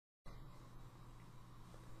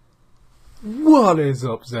What is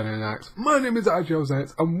up, Xenix? My name is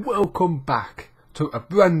Xenix and welcome back to a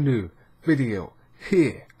brand new video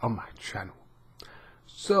here on my channel.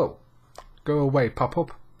 So, go away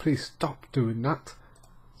pop-up, please stop doing that.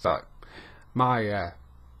 So, my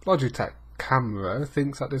Logitech camera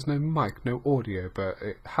thinks that there's no mic, no audio, but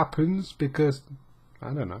it happens because,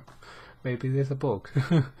 I don't know, maybe there's a bug.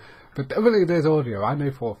 But definitely there's audio. I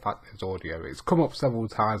know for a fact there's audio. It's come up several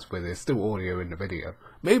times where there's still audio in the video.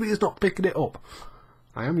 Maybe it's not picking it up.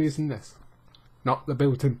 I am using this, not the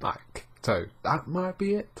built-in mic. So that might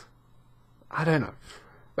be it. I don't know.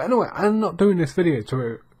 But anyway, I'm not doing this video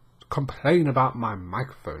to complain about my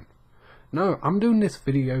microphone. No, I'm doing this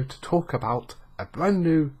video to talk about a brand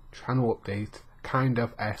new channel update kind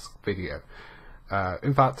of esque video.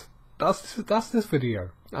 In fact, that's this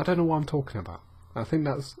video. I don't know what I'm talking about. I think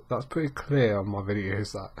that's pretty clear on my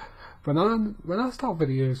videos that when I start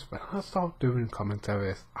videos, when I start doing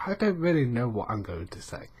commentaries, I don't really know what I'm going to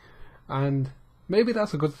say, and maybe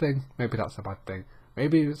that's a good thing, maybe that's a bad thing,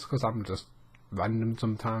 maybe it's because I'm just random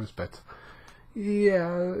sometimes. But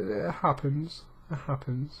yeah, it happens. It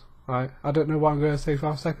happens. I don't know what I'm going to say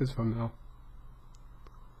 5 seconds from now.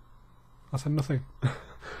 I said nothing.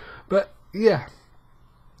 But yeah,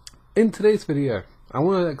 in today's video, I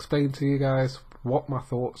want to explain to you guys what my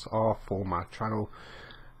thoughts are for my channel,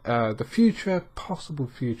 the possible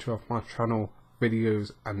future of my channel videos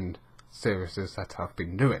and series that I've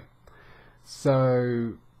been doing.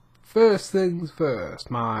 So first things first,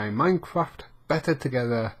 my Minecraft Better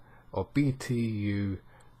Together or BTU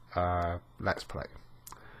Let's Play.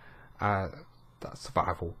 That's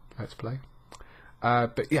survival Let's Play.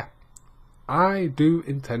 But yeah, I do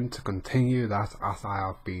intend to continue that as I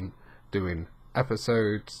have been doing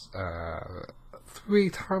episodes 3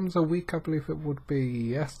 times a week, I believe it would be,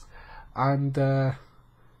 yes. And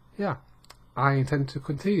yeah, I intend to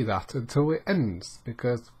continue that until it ends,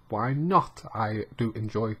 because why not? I do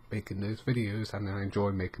enjoy making those videos, and I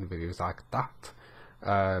enjoy making videos like that,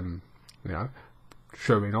 you know,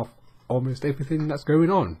 showing off almost everything that's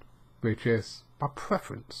going on, which is my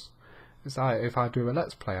preference. It's like if I do a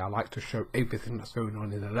Let's Play, I like to show everything that's going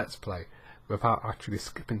on in a Let's Play without actually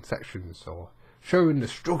skipping sections or showing the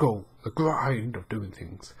struggle, the grind of doing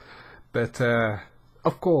things. But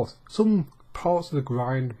of course, some parts of the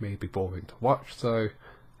grind may be boring to watch, so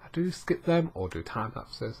I do skip them or do time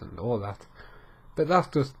lapses and all that. But that's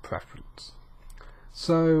just preference.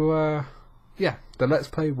 So yeah, the Let's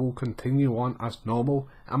Play will continue on as normal.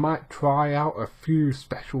 I might try out a few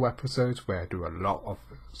special episodes where I do a lot of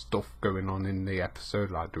stuff going on in the episode,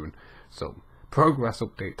 like doing some progress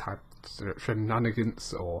update type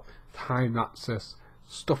shenanigans or time lapses,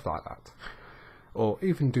 stuff like that, or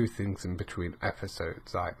even do things in between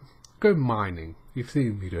episodes, like go mining. You've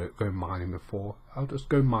seen me do it, go mining before. I'll just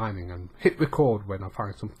go mining and hit record when I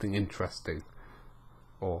find something interesting,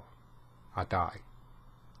 or I die,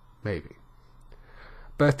 maybe.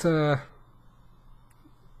 But the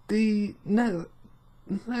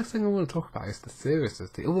next thing I want to talk about is the series,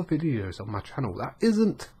 the other videos on my channel that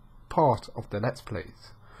isn't part of the Let's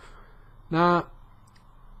Plays. Now,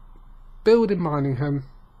 building Miningham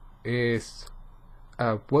is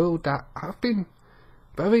a world that I've been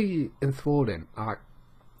very enthralled in.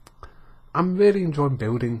 I'm really enjoying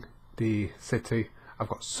building the city. I've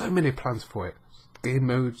got so many plans for it. Game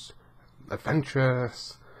modes,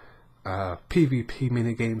 adventures, PvP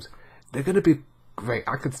minigames. They're going to be great.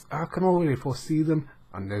 I can already foresee them.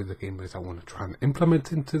 I know the game modes I want to try and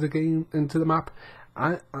implement into the game, into the map.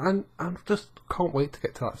 I just can't wait to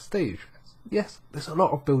get to that stage. Yes, there's a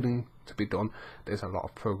lot of building to be done, there's a lot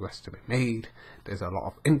of progress to be made, there's a lot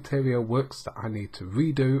of interior works that I need to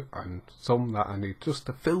redo, and some that I need just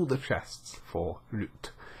to fill the chests for loot.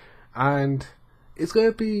 And it's going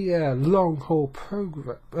to be a long haul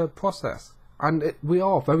process, and we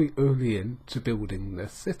are very early into building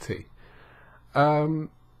this city.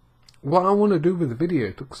 What I want to do with the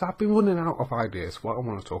video, because I've been running out of ideas, what I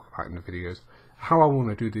want to talk about in the videos, how I want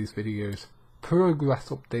to do these videos. Progress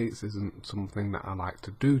updates isn't something that I like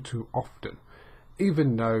to do too often,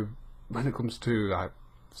 even though when it comes to like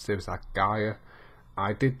series like Gaia,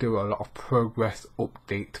 I did do a lot of progress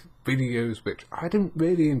update videos which I didn't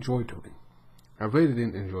really enjoy doing. I really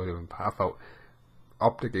didn't enjoy doing, but I felt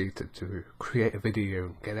obligated to create a video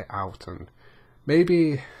and get it out, and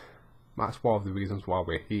maybe that's one of the reasons why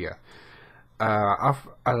we're here. I've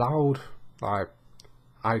allowed like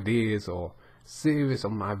ideas or series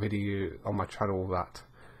on my channel that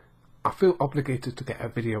I feel obligated to get a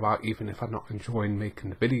video out even if I'm not enjoying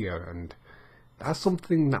making the video, and that's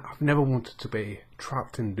something that I've never wanted to be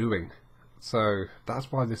trapped in doing. So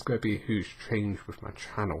that's why there's going to be a huge change with my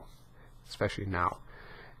channel. especially now.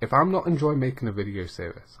 If I'm not enjoying making a video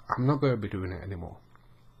series, I'm not going to be doing it anymore.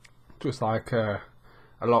 Just like a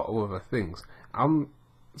lot of other things. I'm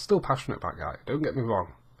still passionate about Gaia, don't get me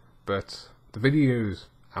wrong, but the videos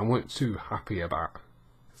I weren't too happy about,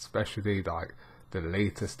 especially like the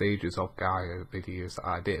later stages of Gaia videos that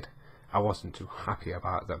I did. I wasn't too happy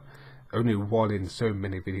about them. Only one in so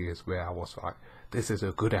many videos where I was like, this is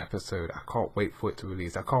a good episode, I can't wait for it to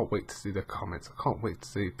release, I can't wait to see the comments, I can't wait to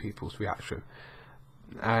see people's reaction.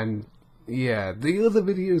 And yeah, the other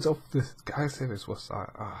videos of the Gaia series was like,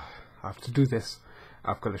 I have to do this,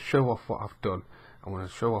 I've got to show off what I've done, I want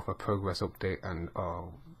to show off a progress update, and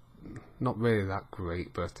not really that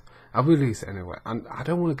great, but I'll release it anyway. And I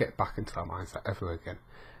don't want to get back into that mindset ever again.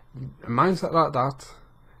 A mindset like that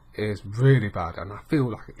is really bad, and I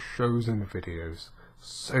feel like it shows in the videos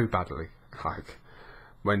so badly. Like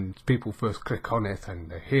when people first click on it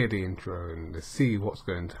and they hear the intro and they see what's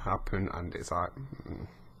going to happen, and it's like,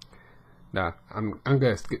 nah, I'm going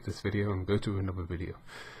to skip this video and go to another video.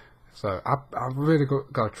 So I've really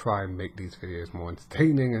got to try and make these videos more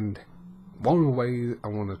entertaining, and one of the ways I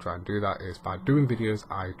want to try and do that is by doing videos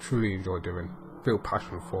I truly enjoy doing, feel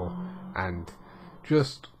passionate for, and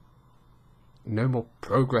just no more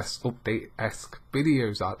progress update-esque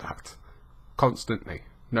videos like that constantly.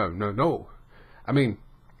 No. I mean,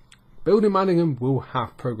 Building Manningham will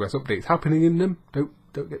have progress updates happening in them, don't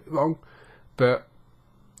get me wrong, but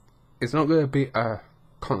it's not going to be a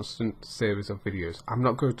constant series of videos. I'm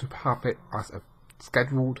not going to have it as a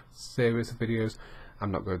scheduled series of videos.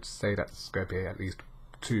 I'm not going to say that it's going to be at least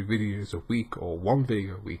 2 videos a week or 1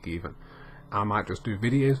 video a week even. I might just do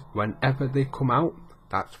videos whenever they come out.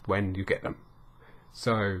 That's when you get them.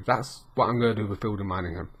 So that's what I'm going to do with Building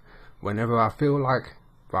Manningham. Whenever I feel like,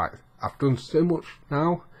 right, I've done so much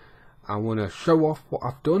now, I want to show off what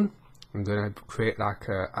I've done. I'm going to create like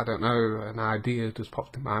I don't know, an idea just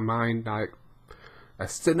popped in my mind, like a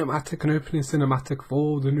cinematic, an opening cinematic for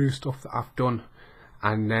all the new stuff that I've done,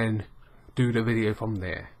 and then do the video from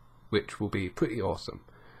there, which will be pretty awesome.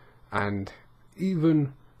 And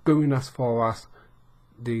even going as far as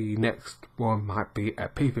the next one might be a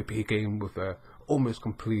PvP game with a almost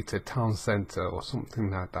completed town centre or something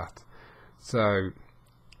like that. So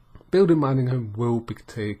Building Manningham will be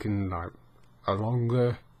taking like a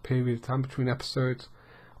longer period of time between episodes,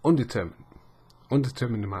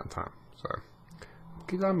 undetermined amount of time, so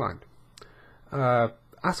keep that in mind.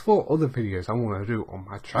 As for other videos I want to do on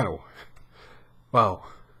my channel, well,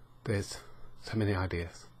 there's so many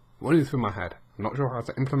ideas running through my head. I'm not sure how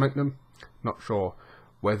to implement them, not sure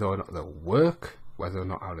whether or not they'll work, whether or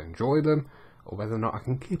not I'll enjoy them, or whether or not I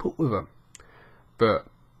can keep up with them. But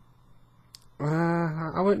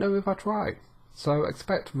I won't know if I try. So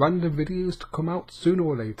expect random videos to come out sooner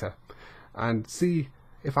or later, and see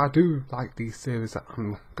if I do like these series that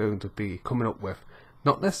I'm going to be coming up with.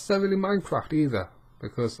 Not necessarily Minecraft either,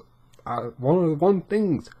 because one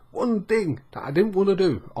thing that I didn't want to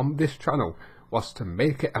do on this channel was to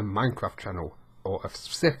make it a Minecraft channel, or a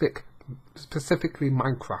specifically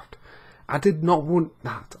Minecraft. I did not want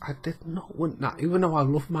that. Even though I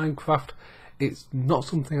love Minecraft, it's not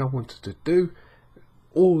something I wanted to do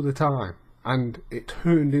all the time, and it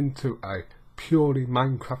turned into a purely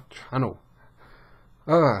Minecraft channel.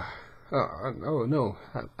 No, I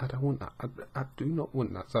don't want that. I do not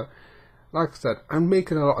want that. So, like I said, I'm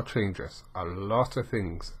making a lot of changes. A lot of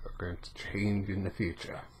things are going to change in the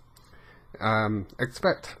future.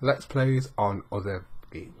 Expect Let's Plays on other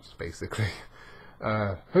games, basically.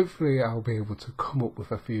 Hopefully I'll be able to come up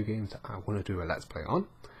with a few games that I want to do a Let's Play on.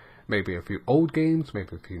 Maybe a few old games,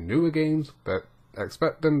 maybe a few newer games, but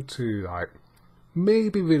expect them to like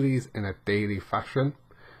maybe release in a daily fashion,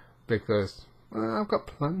 because I've got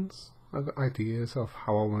plans, I've got ideas of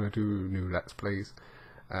how I want to do new Let's Plays,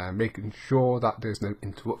 making sure that there's no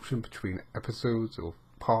interruption between episodes or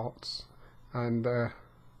parts, and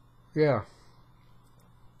yeah,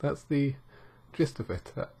 that's the gist of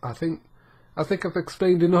it. I think I've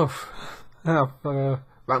explained enough. I've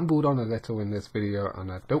rambled on a little in this video,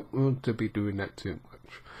 and I don't want to be doing that too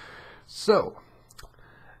much. So,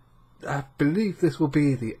 I believe this will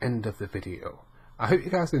be the end of the video. I hope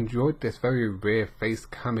you guys enjoyed this very rare face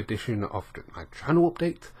cam edition of my channel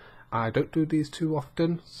update. I don't do these too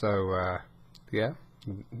often, so yeah,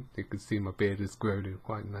 you can see my beard is growing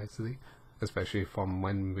quite nicely, especially from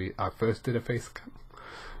when I first did a face cam.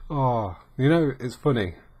 Oh, you know, it's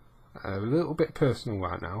funny, a little bit personal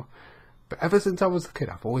right now, but ever since I was a kid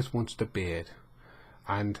I've always wanted a beard,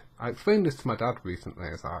 and I explained this to my dad recently.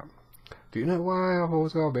 It's like, do you know why I've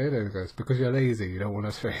always got a beard? And he goes, because you're lazy, you don't want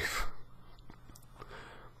to shave.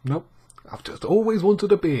 Nope, I've just always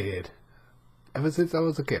wanted a beard. Ever since I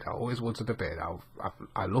was a kid, I always wanted a beard.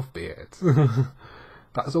 I love beards.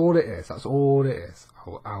 That's all it is. That's all it is.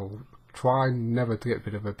 I'll try never to get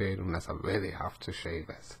rid of a beard unless I really have to shave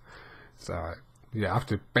it. So yeah, I have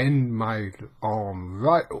to bend my arm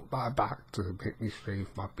right up my back to make me shave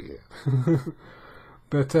my beard.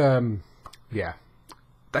 But yeah.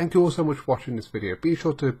 Thank you all so much for watching this video. Be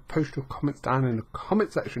sure to post your comments down in the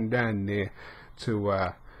comment section down there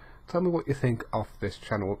to tell me what you think of this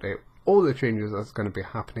channel update, all the changes that's going to be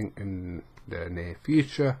happening in the near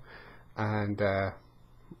future, and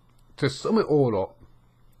to sum it all up,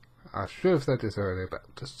 I should have said this earlier,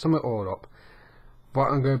 but to sum it all up,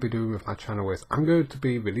 what I'm going to be doing with my channel is I'm going to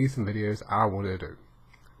be releasing videos I want to do.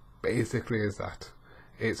 Basically is that.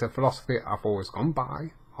 It's a philosophy I've always gone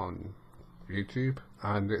by on YouTube,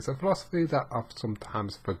 and it's a philosophy that I've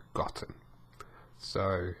sometimes forgotten.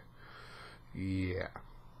 So yeah,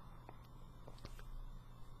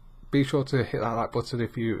 be sure to hit that like button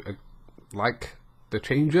if you like the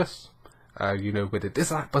changes. You know where the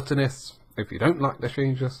dislike button is if you don't like the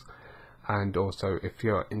changes, and also if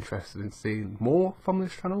you're interested in seeing more from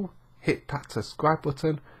this channel, hit that subscribe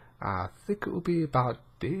button. I think it will be about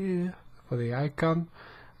there for the icon,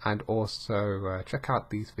 and also check out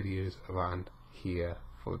these videos around here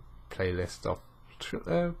for playlists of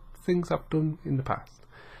things I've done in the past.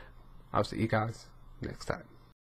 I'll see you guys next time.